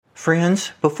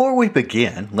Friends, before we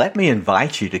begin, let me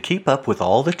invite you to keep up with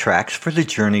all the Tracks for the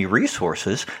Journey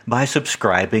resources by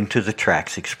subscribing to the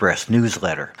Tracks Express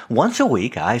newsletter. Once a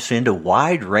week, I send a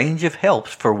wide range of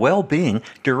helps for well-being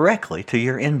directly to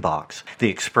your inbox. The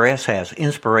Express has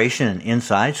inspiration and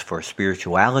insights for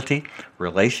spirituality,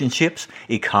 relationships,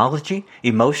 ecology,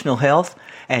 emotional health,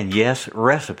 and yes,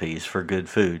 recipes for good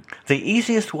food. The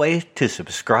easiest way to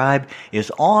subscribe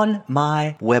is on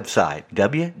my website,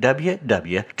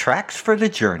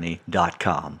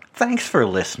 www.tracksforthejourney.com. Thanks for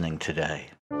listening today.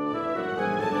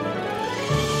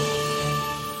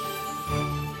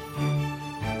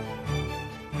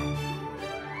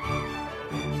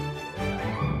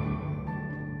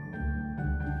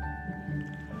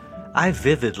 I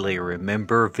vividly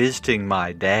remember visiting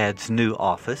my dad's new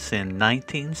office in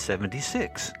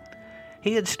 1976.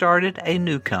 He had started a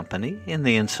new company in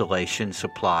the insulation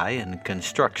supply and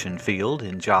construction field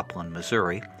in Joplin,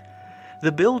 Missouri.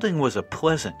 The building was a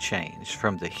pleasant change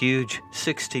from the huge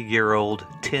 60-year-old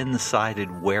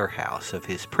tin-sided warehouse of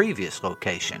his previous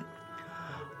location.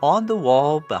 On the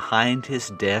wall behind his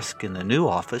desk in the new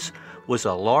office was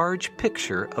a large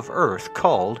picture of Earth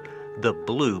called the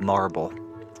Blue Marble.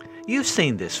 You've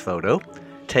seen this photo,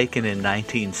 taken in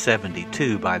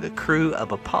 1972 by the crew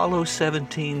of Apollo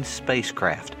 17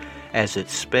 spacecraft as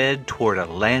it sped toward a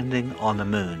landing on the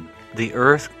moon. The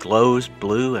Earth glows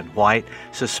blue and white,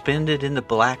 suspended in the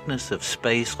blackness of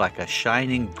space like a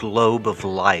shining globe of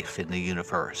life in the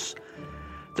universe.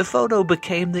 The photo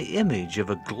became the image of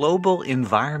a global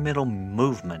environmental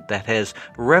movement that has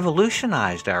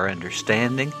revolutionized our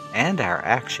understanding and our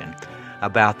action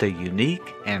about the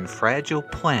unique and fragile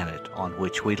planet on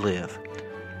which we live.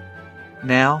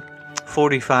 Now,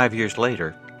 45 years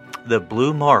later, the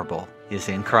Blue Marble is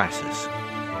in crisis.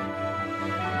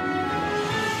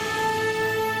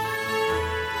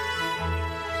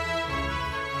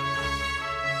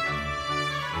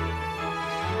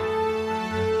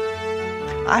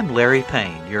 I'm Larry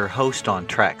Payne, your host on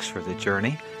Tracks for the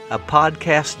Journey, a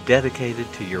podcast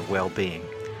dedicated to your well-being.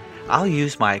 I'll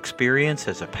use my experience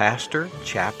as a pastor,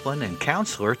 chaplain, and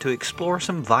counselor to explore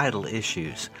some vital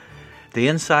issues. The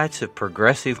insights of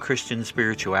progressive Christian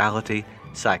spirituality,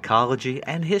 psychology,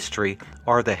 and history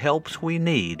are the helps we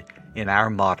need in our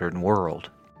modern world.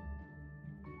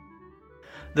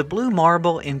 The Blue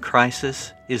Marble in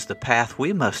crisis is the path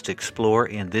we must explore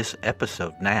in this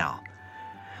episode now.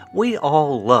 We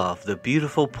all love the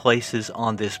beautiful places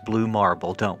on this blue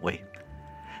marble, don't we?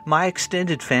 My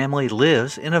extended family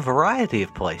lives in a variety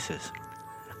of places.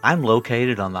 I'm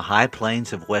located on the high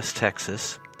plains of West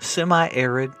Texas,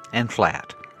 semi-arid and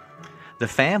flat. The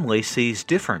family sees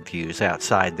different views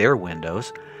outside their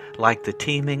windows, like the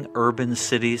teeming urban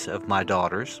cities of my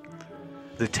daughters,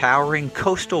 the towering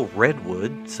coastal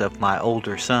redwoods of my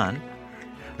older son,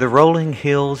 the rolling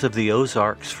hills of the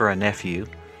Ozarks for a nephew,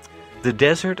 the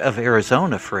desert of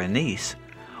Arizona for a niece,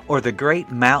 or the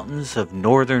great mountains of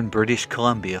northern British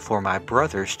Columbia for my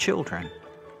brother's children.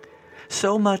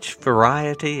 So much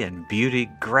variety and beauty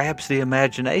grabs the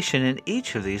imagination in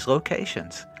each of these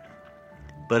locations.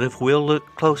 But if we'll look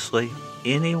closely,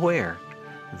 anywhere,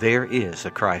 there is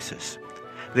a crisis.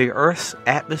 The Earth's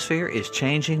atmosphere is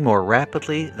changing more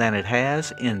rapidly than it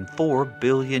has in 4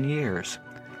 billion years.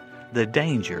 The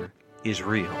danger is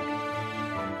real.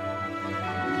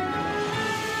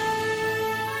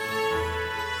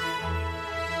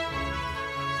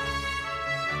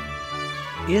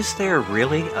 Is there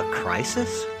really a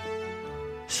crisis?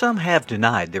 Some have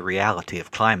denied the reality of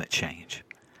climate change.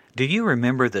 Do you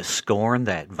remember the scorn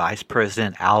that Vice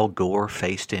President Al Gore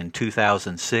faced in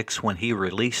 2006 when he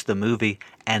released the movie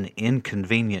An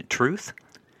Inconvenient Truth?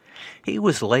 He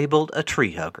was labeled a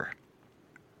tree hugger.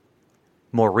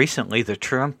 More recently, the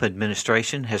Trump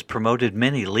administration has promoted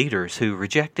many leaders who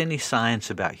reject any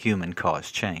science about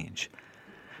human-caused change.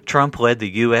 Trump led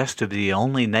the U.S. to be the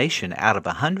only nation out of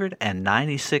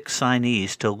 196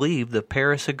 signees to leave the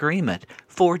Paris Agreement,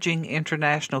 forging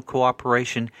international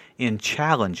cooperation in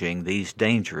challenging these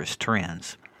dangerous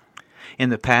trends.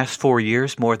 In the past 4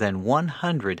 years, more than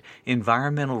 100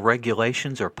 environmental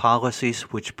regulations or policies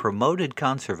which promoted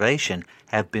conservation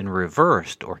have been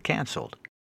reversed or canceled.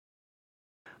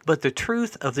 But the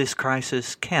truth of this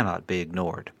crisis cannot be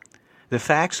ignored. The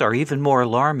facts are even more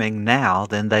alarming now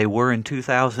than they were in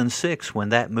 2006 when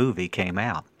that movie came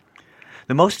out.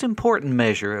 The most important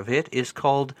measure of it is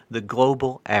called the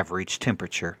global average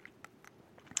temperature.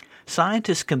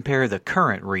 Scientists compare the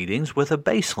current readings with a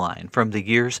baseline from the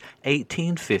years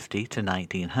 1850 to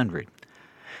 1900.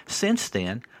 Since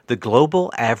then, the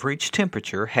global average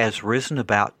temperature has risen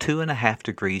about 2.5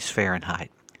 degrees Fahrenheit.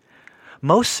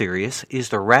 Most serious is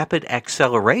the rapid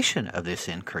acceleration of this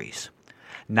increase.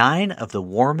 9 of the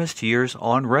warmest years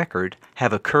on record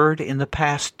have occurred in the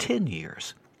past 10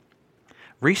 years.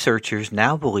 Researchers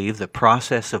now believe the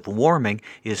process of warming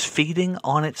is feeding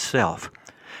on itself,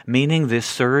 meaning this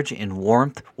surge in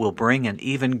warmth will bring an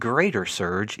even greater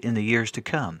surge in the years to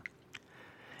come.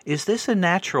 Is this a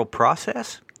natural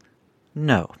process?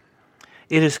 No.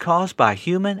 It is caused by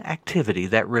human activity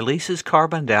that releases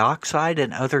carbon dioxide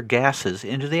and other gases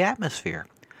into the atmosphere.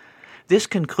 This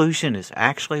conclusion is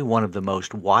actually one of the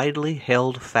most widely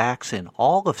held facts in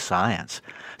all of science,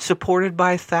 supported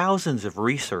by thousands of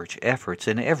research efforts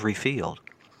in every field.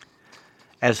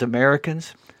 As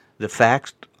Americans, the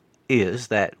fact is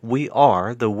that we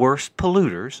are the worst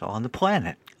polluters on the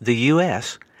planet. The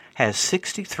U.S. has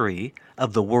 63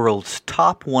 of the world's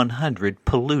top 100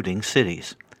 polluting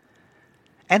cities.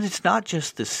 And it's not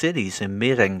just the cities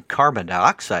emitting carbon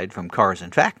dioxide from cars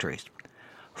and factories.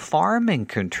 Farming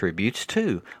contributes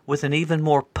too, with an even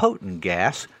more potent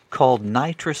gas called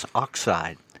nitrous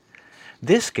oxide.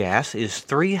 This gas is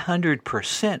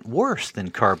 300% worse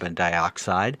than carbon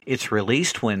dioxide. It's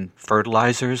released when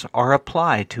fertilizers are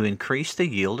applied to increase the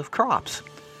yield of crops.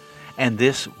 And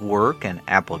this work and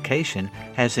application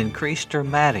has increased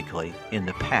dramatically in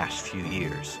the past few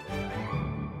years.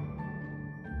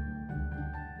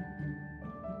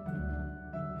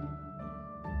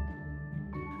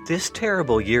 This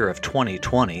terrible year of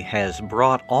 2020 has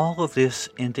brought all of this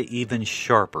into even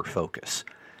sharper focus.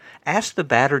 Ask the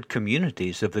battered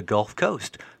communities of the Gulf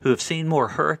Coast, who have seen more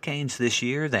hurricanes this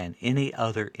year than any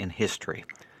other in history.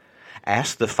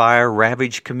 Ask the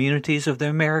fire-ravaged communities of the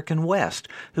American West,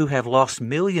 who have lost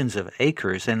millions of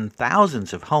acres and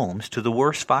thousands of homes to the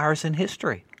worst fires in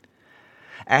history.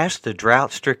 Ask the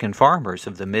drought-stricken farmers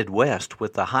of the Midwest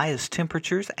with the highest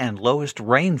temperatures and lowest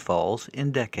rainfalls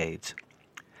in decades.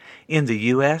 In the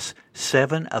U.S.,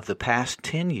 7 of the past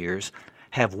 10 years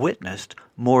have witnessed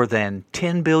more than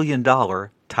 $10 billion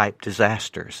type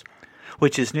disasters,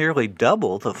 which is nearly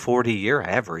double the 40-year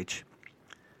average.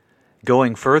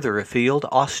 Going further afield,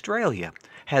 Australia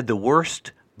had the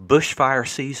worst bushfire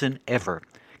season ever,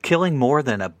 killing more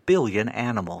than 1 billion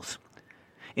animals.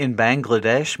 In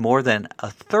Bangladesh, more than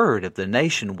a third of the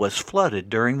nation was flooded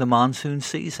during the monsoon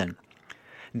season.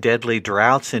 Deadly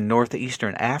droughts in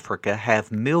northeastern Africa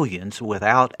have millions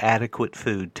without adequate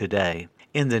food today.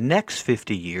 In the next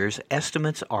 50 years,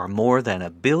 estimates are more than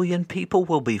 1 billion people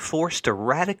will be forced to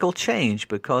radical change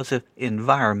because of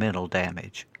environmental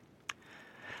damage.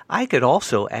 I could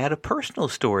also add a personal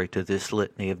story to this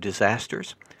litany of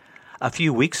disasters. A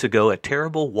few weeks ago, a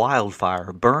terrible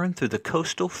wildfire burned through the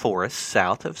coastal forests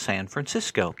south of San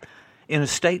Francisco, in a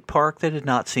state park that had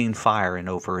not seen fire in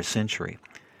over a century.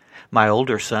 My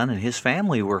older son and his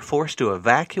family were forced to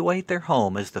evacuate their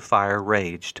home as the fire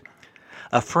raged.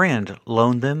 A friend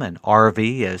loaned them an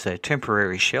RV as a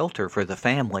temporary shelter for the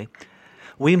family.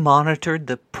 We monitored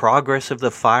the progress of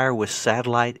the fire with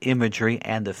satellite imagery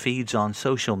and the feeds on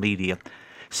social media,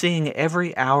 seeing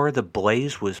every hour the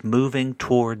blaze was moving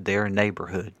toward their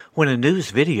neighborhood. When a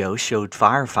news video showed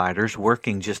firefighters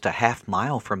working just a half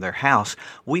mile from their house,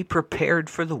 we prepared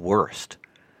for the worst.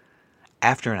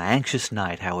 After an anxious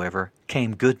night, however,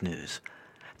 came good news.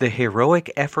 The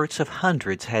heroic efforts of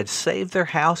hundreds had saved their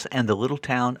house and the little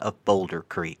town of Boulder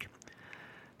Creek.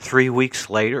 3 weeks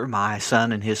later, my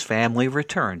son and his family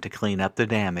returned to clean up the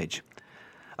damage.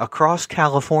 Across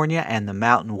California and the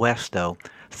Mountain West, though,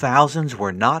 thousands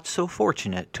were not so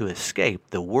fortunate to escape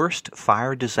the worst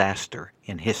fire disaster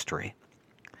in history.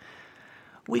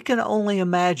 We can only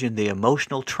imagine the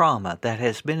emotional trauma that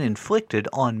has been inflicted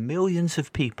on millions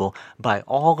of people by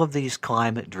all of these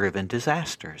climate-driven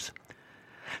disasters.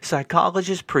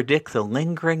 Psychologists predict the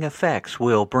lingering effects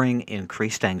will bring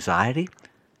increased anxiety,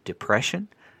 depression,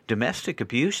 domestic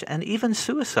abuse, and even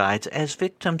suicides as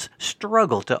victims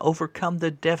struggle to overcome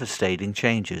the devastating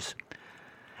changes.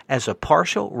 As a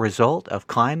partial result of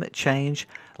climate change,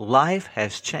 life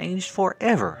has changed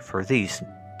forever for these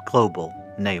global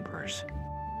neighbors.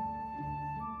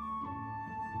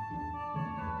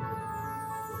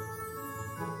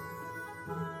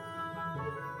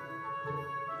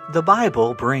 The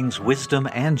Bible brings wisdom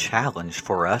and challenge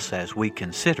for us as we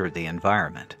consider the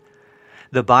environment.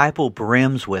 The Bible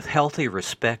brims with healthy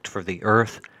respect for the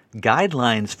earth,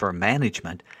 guidelines for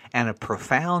management, and a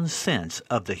profound sense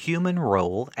of the human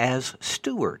role as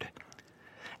steward.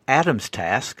 Adam's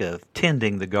task of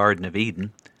tending the Garden of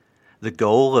Eden, the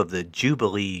goal of the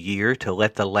Jubilee year to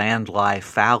let the land lie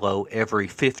fallow every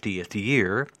 50th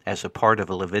year as a part of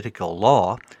a Levitical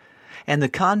law, and the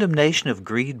condemnation of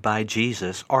greed by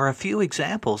Jesus are a few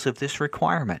examples of this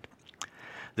requirement.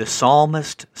 The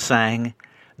psalmist sang,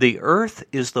 "The earth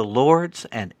is the Lord's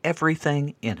and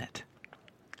everything in it."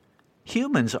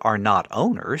 Humans are not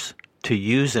owners to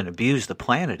use and abuse the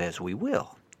planet as we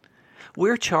will.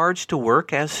 We're charged to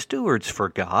work as stewards for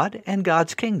God and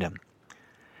God's kingdom.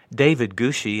 David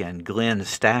Gushee and Glenn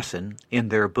Stassen, in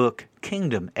their book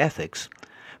Kingdom Ethics,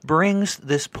 brings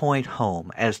this point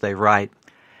home as they write,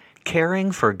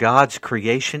 "Caring for God's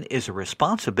creation is a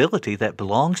responsibility that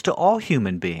belongs to all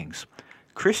human beings.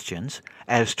 Christians,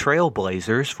 as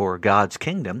trailblazers for God's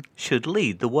kingdom, should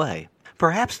lead the way."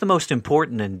 Perhaps the most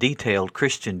important and detailed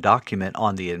Christian document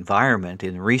on the environment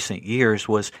in recent years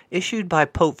was issued by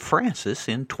Pope Francis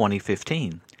in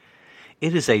 2015.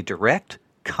 It is a direct,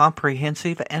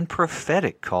 comprehensive, and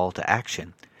prophetic call to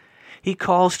action. He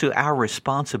calls to our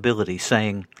responsibility,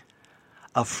 saying,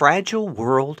 "A fragile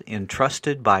world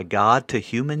entrusted by God to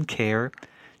human care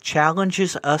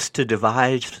challenges us to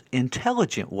devise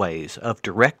intelligent ways of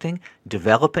directing,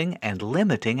 developing, and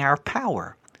limiting our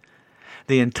power.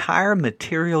 The entire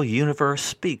material universe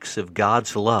speaks of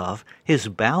God's love, His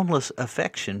boundless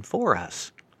affection for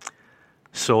us.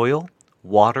 Soil,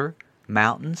 water,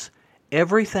 mountains,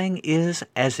 everything is,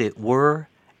 as it were,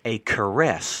 a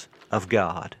caress of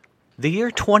God." The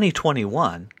year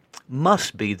 2021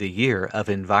 must be the year of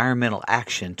environmental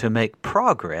action to make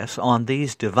progress on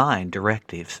these divine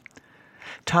directives.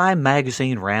 Time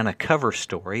magazine ran a cover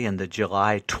story in the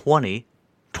July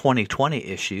 2020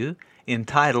 issue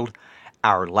entitled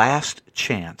 "Our Last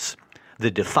Chance, the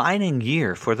Defining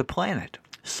Year for the Planet."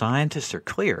 Scientists are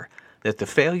clear that the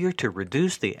failure to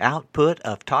reduce the output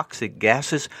of toxic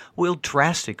gases will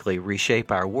drastically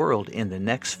reshape our world in the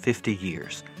next 50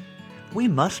 years. We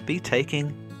must be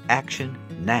taking action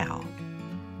now.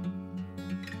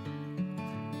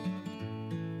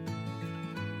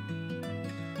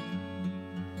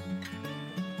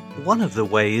 One of the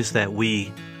ways that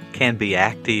we can be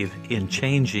active in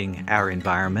changing our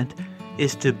environment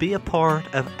is to be a part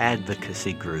of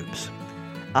advocacy groups.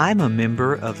 I'm a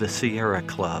member of the Sierra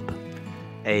Club,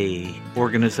 an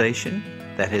organization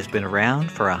that has been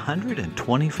around for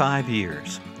 125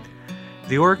 years.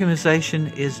 The organization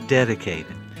is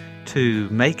dedicated to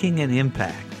making an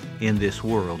impact in this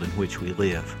world in which we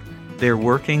live. They're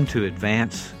working to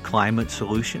advance climate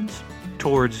solutions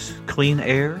towards clean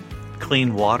air,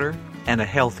 clean water, and a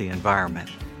healthy environment.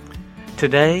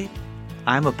 Today,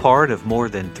 I'm a part of more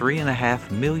than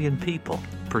 3.5 million people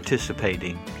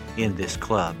participating in this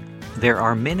club. There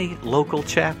are many local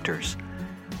chapters.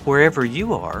 Wherever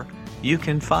you are, you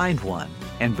can find one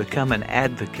and become an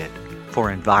advocate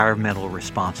for environmental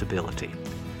responsibility.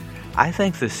 I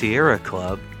think the Sierra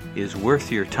Club is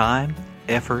worth your time,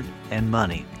 effort, and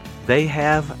money. They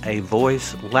have a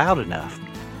voice loud enough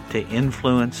to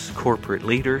influence corporate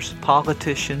leaders,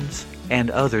 politicians, and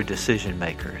other decision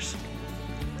makers.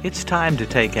 It's time to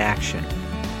take action.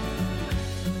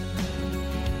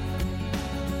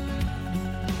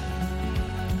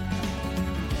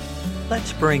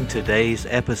 Let's bring today's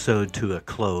episode to a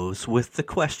close with the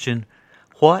question,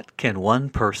 what can one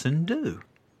person do?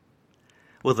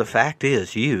 Well, the fact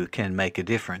is, you can make a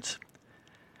difference.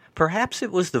 Perhaps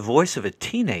it was the voice of a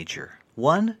teenager,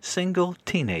 one single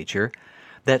teenager,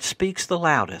 that speaks the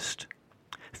loudest.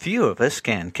 Few of us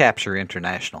can capture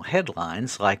international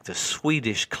headlines like the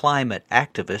Swedish climate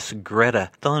activist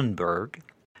Greta Thunberg,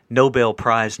 Nobel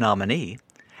Prize nominee,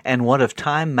 and one of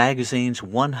Time magazine's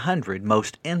 100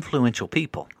 most influential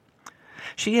people.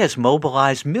 She has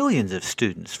mobilized millions of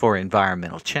students for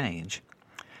environmental change.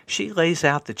 She lays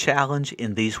out the challenge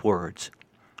in these words: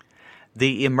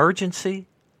 "The emergency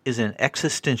is an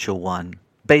existential one,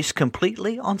 based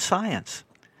completely on science.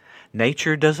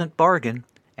 Nature doesn't bargain,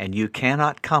 and you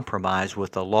cannot compromise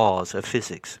with the laws of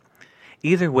physics.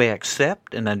 Either we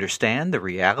accept and understand the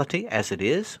reality as it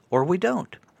is, or we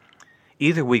don't.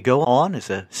 Either we go on as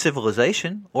a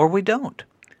civilization, or we don't.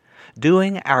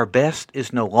 Doing our best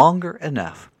is no longer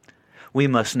enough. We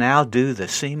must now do the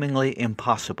seemingly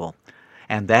impossible,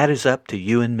 and that is up to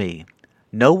you and me.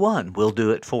 No one will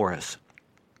do it for us."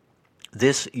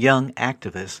 This young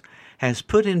activist has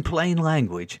put in plain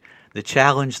language the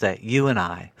challenge that you and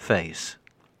I face.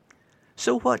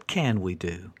 So what can we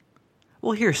do?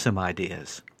 Well, here's some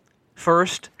ideas.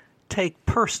 First, take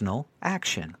personal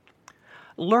action.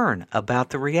 Learn about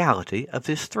the reality of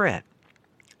this threat.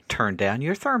 Turn down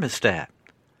your thermostat.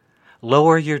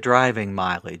 Lower your driving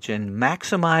mileage and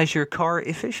maximize your car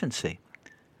efficiency.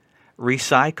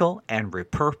 Recycle and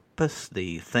repurpose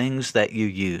the things that you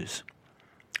use.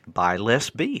 Buy less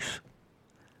beef.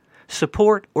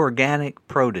 Support organic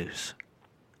produce.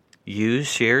 Use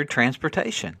shared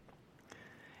transportation.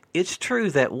 It's true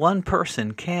that one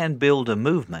person can build a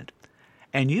movement,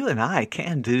 and you and I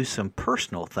can do some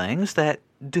personal things that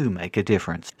do make a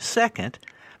difference. Second,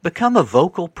 become a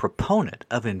vocal proponent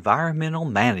of environmental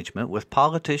management with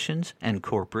politicians and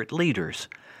corporate leaders.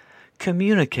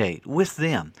 Communicate with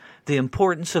them the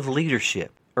importance of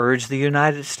leadership. Urge the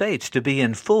United States to be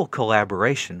in full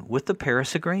collaboration with the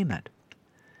Paris Agreement.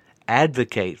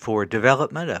 Advocate for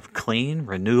development of clean,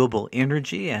 renewable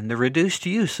energy and the reduced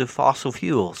use of fossil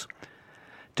fuels.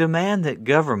 Demand that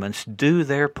governments do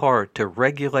their part to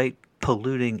regulate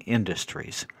polluting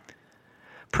industries.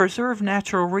 Preserve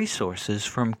natural resources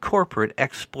from corporate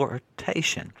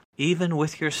exploitation, even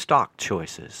with your stock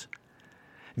choices.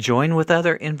 Join with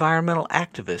other environmental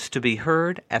activists to be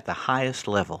heard at the highest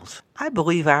levels. I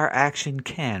believe our action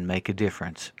can make a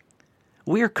difference.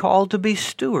 We are called to be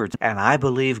stewards, and I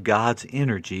believe God's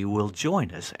energy will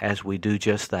join us as we do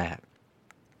just that.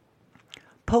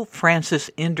 Pope Francis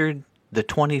ended the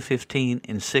 2015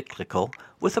 encyclical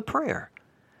with a prayer.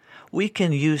 We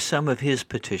can use some of his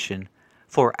petition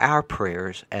for our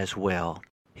prayers as well.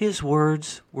 His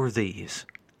words were these: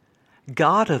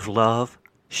 God of love,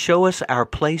 show us our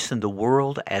place in the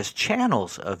world as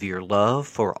channels of your love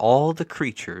for all the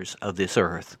creatures of this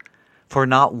earth, for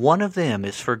not one of them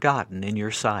is forgotten in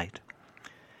your sight.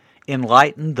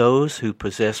 Enlighten those who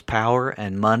possess power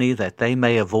and money that they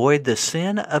may avoid the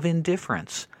sin of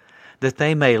indifference, that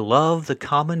they may love the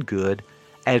common good,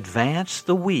 advance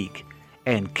the weak,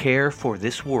 and care for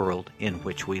this world in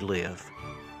which we live.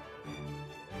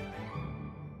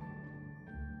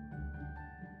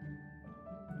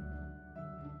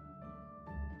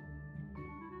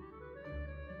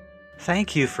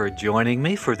 Thank you for joining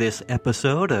me for this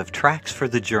episode of Tracks for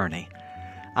the Journey.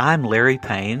 I'm Larry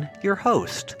Payne, your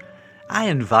host. I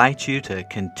invite you to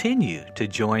continue to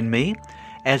join me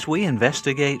as we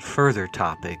investigate further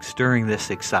topics during this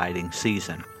exciting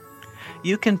season.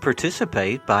 You can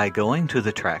participate by going to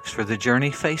the Tracks for the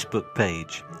Journey Facebook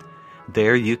page.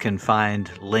 There you can find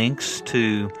links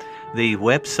to the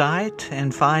website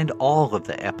and find all of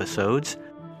the episodes.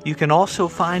 You can also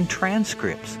find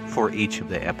transcripts for each of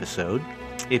the episodes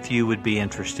if you would be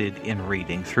interested in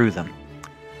reading through them.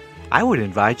 I would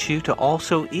invite you to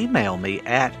also email me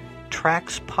at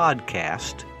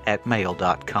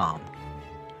trackspodcast@mail.com.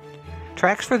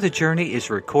 Tracks for the Journey is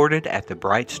recorded at the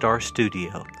Bright Star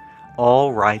Studio.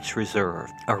 All rights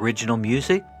reserved. Original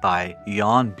music by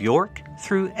Jan Bjork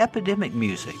through Epidemic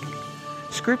Music.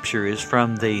 Scripture is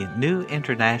from the New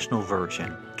International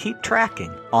Version. Keep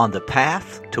tracking on the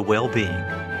path to well-being.